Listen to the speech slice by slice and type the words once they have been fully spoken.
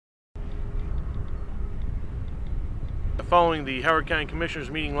following the Howard County Commissioners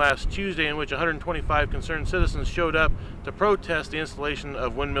meeting last Tuesday, in which 125 concerned citizens showed up to protest the installation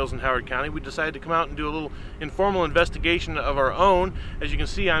of windmills in Howard County. We decided to come out and do a little informal investigation of our own. As you can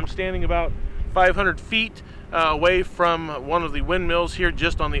see, I'm standing about 500 feet away from one of the windmills here,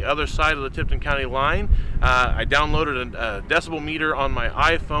 just on the other side of the Tipton County line. I downloaded a decibel meter on my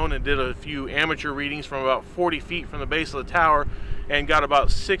iPhone and did a few amateur readings from about 40 feet from the base of the tower, and got about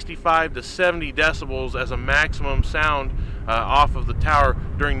 65 to 70 decibels as a maximum sound off of the tower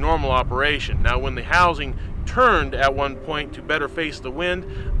during normal operation. Now, when the housing turned at one point to better face the wind,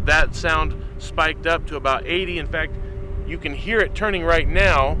 that sound spiked up to about 80. In fact, you can hear it turning right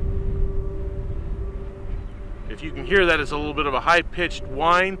now. If you can hear that, it's a little bit of a high-pitched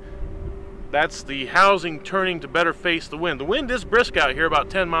whine. That's the housing turning to better face the wind. The wind is brisk out here, about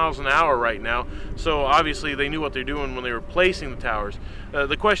 10 miles an hour right now, so obviously they knew what they're doing when they were placing the towers.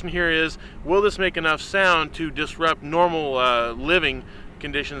 The question here is, will this make enough sound to disrupt normal living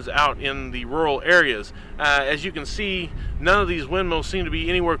conditions out in the rural areas? As you can see, none of these windmills seem to be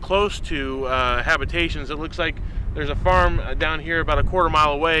anywhere close to habitations. It looks like there's a farm down here about a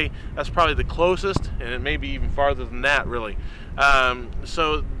quarter-mile away. That's probably the closest, and it may be even farther than that, really.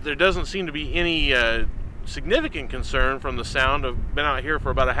 So there doesn't seem to be any significant concern from the sound. I've been out here for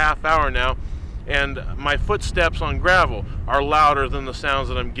about a half hour now, and my footsteps on gravel are louder than the sounds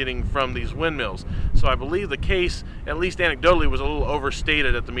that I'm getting from these windmills. So I believe the case, at least anecdotally, was a little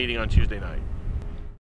overstated at the meeting on Tuesday night.